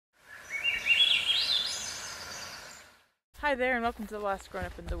Hi there and welcome to The Last Grown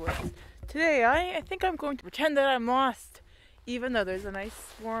Up in the Woods. Today I think I'm going to pretend that I'm lost, even though there's a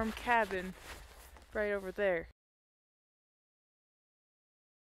nice warm cabin right over there.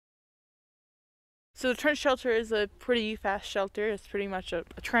 So the trench shelter is a pretty fast shelter. It's pretty much a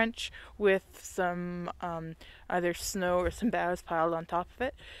trench with some either snow or some boughs piled on top of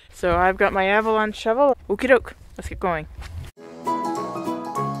it. So I've got my avalanche shovel. Okie doke, let's get going.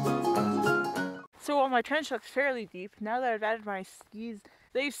 So while my trench looks fairly deep, now that I've added my skis,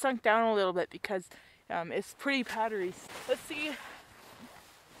 they've sunk down a little bit because it's pretty powdery. Let's see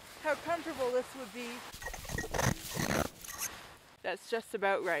how comfortable this would be. That's just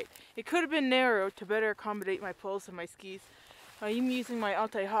about right. It could have been narrow to better accommodate my poles and my skis. I'm using my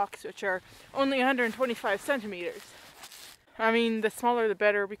Altai Hawks, which are only 125 centimeters. I mean, the smaller the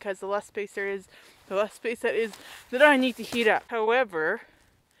better, because the less space there is, the less space that I need to heat up. However,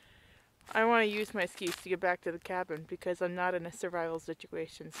 I want to use my skis to get back to the cabin because I'm not in a survival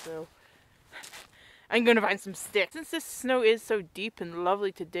situation, so I'm going to find some sticks. Since this snow is so deep and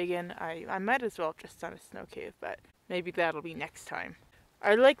lovely to dig in, I might as well have just done a snow cave, but maybe that'll be next time.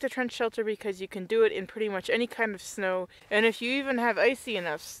 I like the trench shelter because you can do it in pretty much any kind of snow, and if you even have icy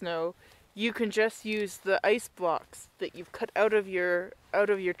enough snow, you can just use the ice blocks that you've cut out of your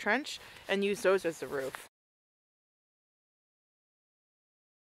trench and use those as the roof.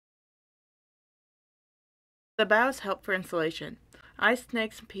 The boughs help for insulation. I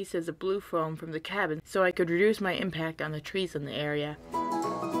snagged some pieces of blue foam from the cabin so I could reduce my impact on the trees in the area.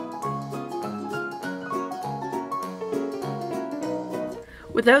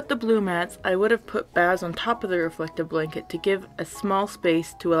 Without the blue mats, I would have put boughs on top of the reflective blanket to give a small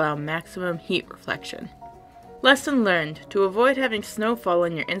space to allow maximum heat reflection. Lesson learned: to avoid having snow fall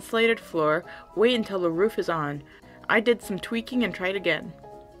on your insulated floor, wait until the roof is on. I did some tweaking and tried again.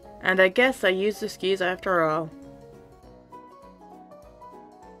 And I guess I used the skis after all.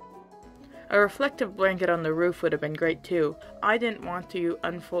 A reflective blanket on the roof would have been great too. I didn't want to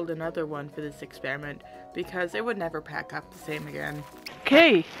unfold another one for this experiment because it would never pack up the same again.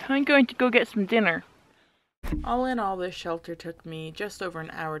 Okay, I'm going to go get some dinner. All in all, this shelter took me just over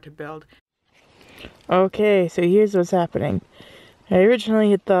an hour to build. Okay, so here's what's happening. I originally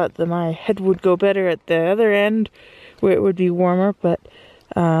had thought that my head would go better at the other end where it would be warmer, but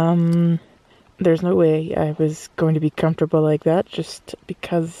there's no way I was going to be comfortable like that just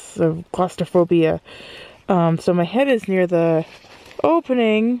because of claustrophobia. So my head is near the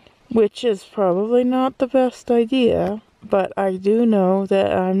opening, which is probably not the best idea, but I do know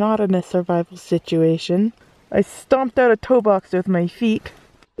that I'm not in a survival situation. I stomped out a toe box with my feet.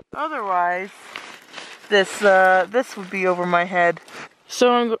 Otherwise, this would be over my head.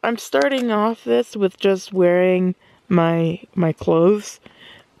 So I'm starting off this with just wearing my clothes,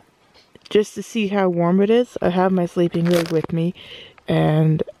 just to see how warm it is. I have my sleeping bag with me,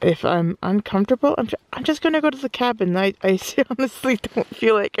 and if I'm uncomfortable, I'm just gonna go to the cabin. I honestly don't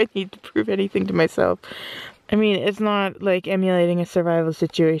feel like I need to prove anything to myself. I mean, it's not like emulating a survival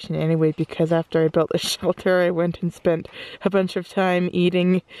situation anyway, because after I built the shelter, I went and spent a bunch of time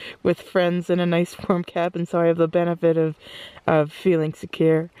eating with friends in a nice warm cabin, so I have the benefit of feeling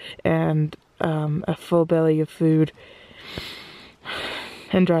secure and a full belly of food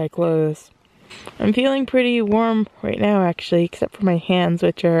and dry clothes. I'm feeling pretty warm right now, actually, except for my hands,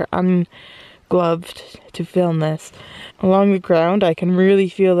 which are ungloved to film this. Along the ground, I can really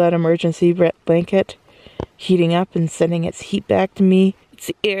feel that emergency blanket heating up and sending its heat back to me. It's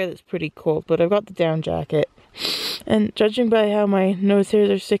the air that's pretty cold, but I've got the down jacket. And judging by how my nose hairs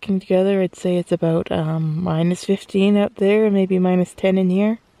are sticking together, I'd say it's about minus 15 out there, maybe minus 10 in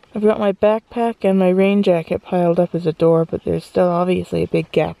here. I've got my backpack and my rain jacket piled up as a door, but there's still obviously a big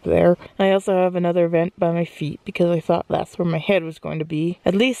gap there. I also have another vent by my feet because I thought that's where my head was going to be.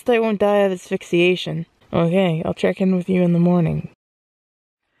 At least I won't die of asphyxiation. Okay, I'll check in with you in the morning.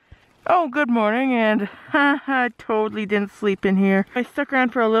 Oh, good morning, and I totally didn't sleep in here. I stuck around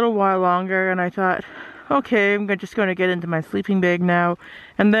for a little while longer and I thought, okay, I'm just going to get into my sleeping bag now.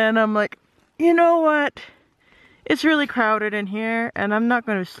 And then I'm like, you know what? It's really crowded in here, and I'm not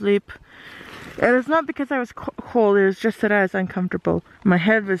going to sleep. And it's not because I was cold, it was just that I was uncomfortable. My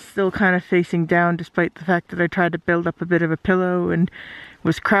head was still kind of facing down, despite the fact that I tried to build up a bit of a pillow and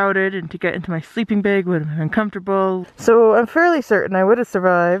was crowded, and to get into my sleeping bag would have been uncomfortable. So I'm fairly certain I would have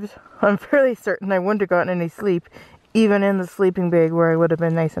survived. I'm fairly certain I wouldn't have gotten any sleep, even in the sleeping bag where I would have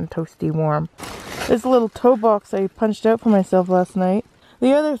been nice and toasty warm. This little toe box I punched out for myself last night.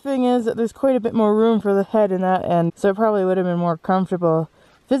 The other thing is that there's quite a bit more room for the head in that end, so it probably would have been more comfortable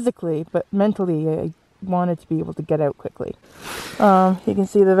physically, but mentally I wanted to be able to get out quickly. You can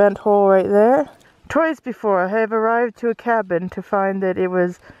see the vent hole right there. Twice before, I have arrived to a cabin to find that it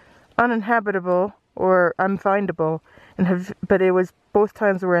was uninhabitable or unfindable, but it was both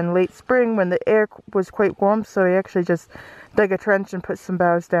times were in late spring when the air was quite warm, so I actually just dug a trench and put some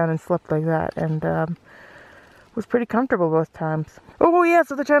boughs down and slept like that, and was pretty comfortable both times. Oh yeah,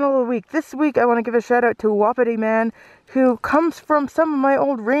 so the channel of the week. This week I want to give a shout out to Wapiti Man, who comes from some of my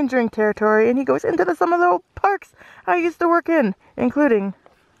old rangering territory, and he goes into some of the old parks I used to work in, including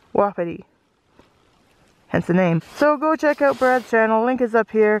Wapiti. Hence the name. So go check out Brad's channel. Link is up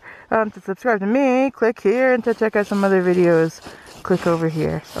here. To subscribe to me, click here, and to check out some other videos, click over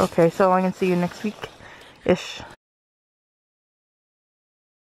here. Okay, so I'm going to see you next week-ish.